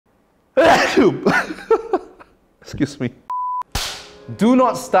Excuse me. Do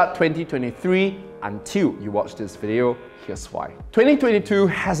not start 2023 until you watch this video. Here's why. 2022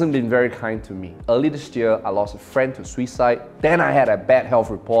 hasn't been very kind to me. Early this year, I lost a friend to suicide. Then I had a bad health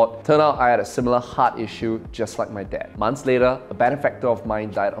report. Turned out I had a similar heart issue just like my dad. Months later, a benefactor of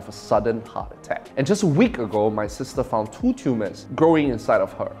mine died of a sudden heart attack. And just a week ago, my sister found 2 tumours growing inside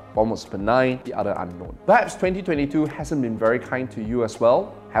of her. One was benign, the other unknown. Perhaps 2022 hasn't been very kind to you as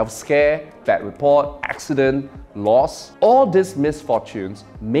well. Health scare, bad report, accident, loss. All these misfortunes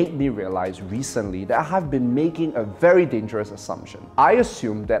made me realize recently that I have been making a very dangerous assumption. I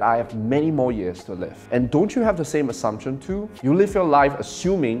assume that I have many more years to live. And don't you have the same assumption too? You live your life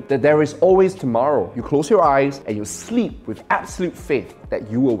assuming that there is always tomorrow. You close your eyes and you sleep with absolute faith that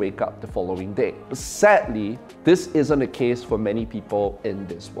you will wake up the following day. But sadly, this isn't the case for many people in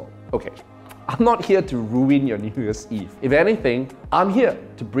this world. Okay. I'm not here to ruin your New Year's Eve. If anything, I'm here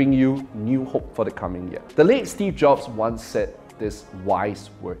to bring you new hope for the coming year. The late Steve Jobs once said these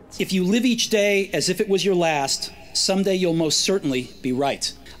wise words. If you live each day as if it was your last, someday you'll most certainly be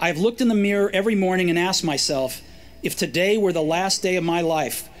right. I've looked in the mirror every morning and asked myself, if today were the last day of my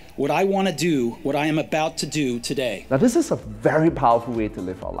life, would I want to do what I am about to do today? Now this is a very powerful way to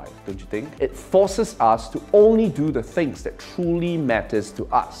live our life, don't you think? It forces us to only do the things that truly matters to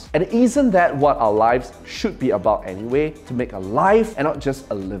us. And isn't that what our lives should be about anyway? To make a life and not just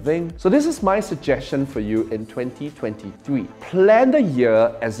a living? So this is my suggestion for you in 2023. Plan the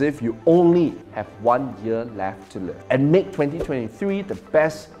year as if you only have 1 year left to live. And make 2023 the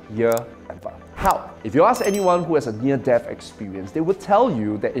best year ever. How? If you ask anyone who has a near-death experience, they would tell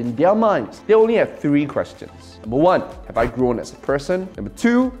you that in their minds, they only have 3 questions. Number 1, have I grown as a person? Number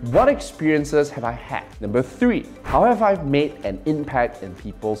 2, what experiences have I had? Number 3, how have I made an impact in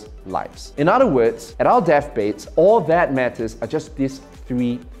people's lives? In other words, at our deathbeds, all that matters are just these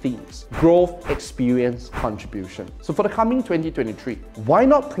 3 themes: growth, experience, contribution. So for the coming 2023, why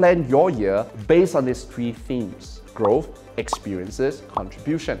not plan your year based on these 3 themes? Growth, experiences,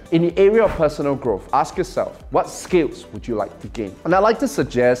 contribution. In the area of personal growth, ask yourself, what skills would you like to gain? And I'd like to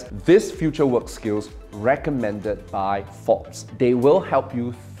suggest these future work skills recommended by Forbes. They will help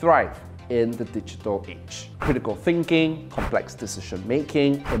you thrive in the digital age. Critical thinking, complex decision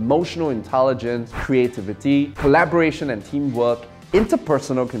making, emotional intelligence, creativity, collaboration and teamwork,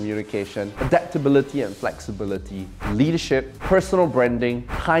 interpersonal communication, adaptability and flexibility, leadership, personal branding,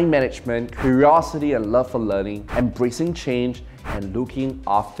 time management, curiosity and love for learning, embracing change, and looking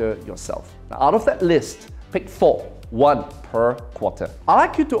after yourself. Now, out of that list, pick 4, 1 per quarter. I'd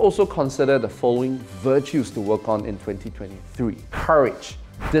like you to also consider the following virtues to work on in 2023. Courage,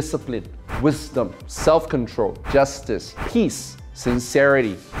 discipline, wisdom, self-control, justice, peace,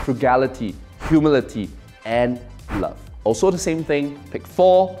 sincerity, frugality, humility, and love. Also the same thing, pick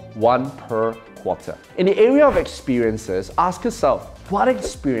 4, 1 per quarter. In the area of experiences, ask yourself, what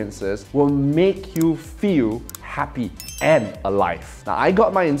experiences will make you feel happy and alive? Now, I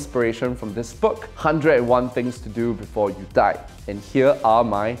got my inspiration from this book, 101 Things to Do Before You Die. And here are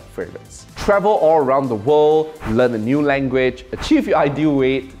my favorites. Travel all around the world, learn a new language, achieve your ideal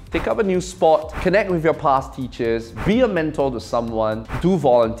weight, take up a new sport, connect with your past teachers, be a mentor to someone, do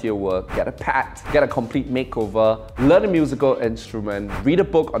volunteer work, get a pet, get a complete makeover, learn a musical instrument, read a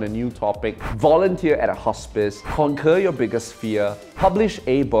book on a new topic, volunteer at a hospice, conquer your biggest fear, publish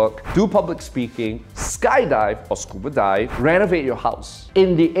a book, do public speaking, skydive or scuba dive, renovate your house.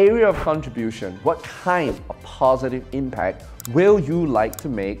 In the area of contribution, what kind of positive impact will you like to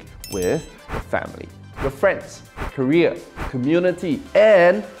make with your family, your friends, career, community,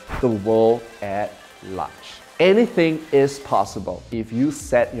 and the world at large? Anything is possible if you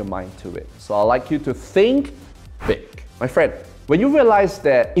set your mind to it. So I'd like you to think big. My friend, when you realize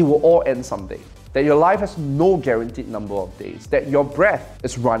that it will all end someday, that your life has no guaranteed number of days, that your breath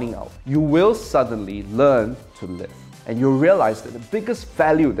is running out, you will suddenly learn to live. And you'll realize that the biggest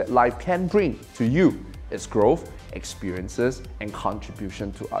value that life can bring to you is growth, experiences, and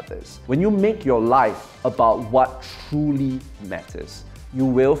contribution to others. When you make your life about what truly matters, you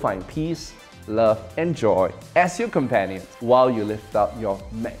will find peace, love, and joy as your companions while you live out your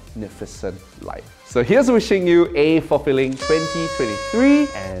magnificent life. So here's wishing you a fulfilling 2023,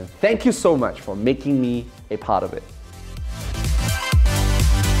 and thank you so much for making me a part of it.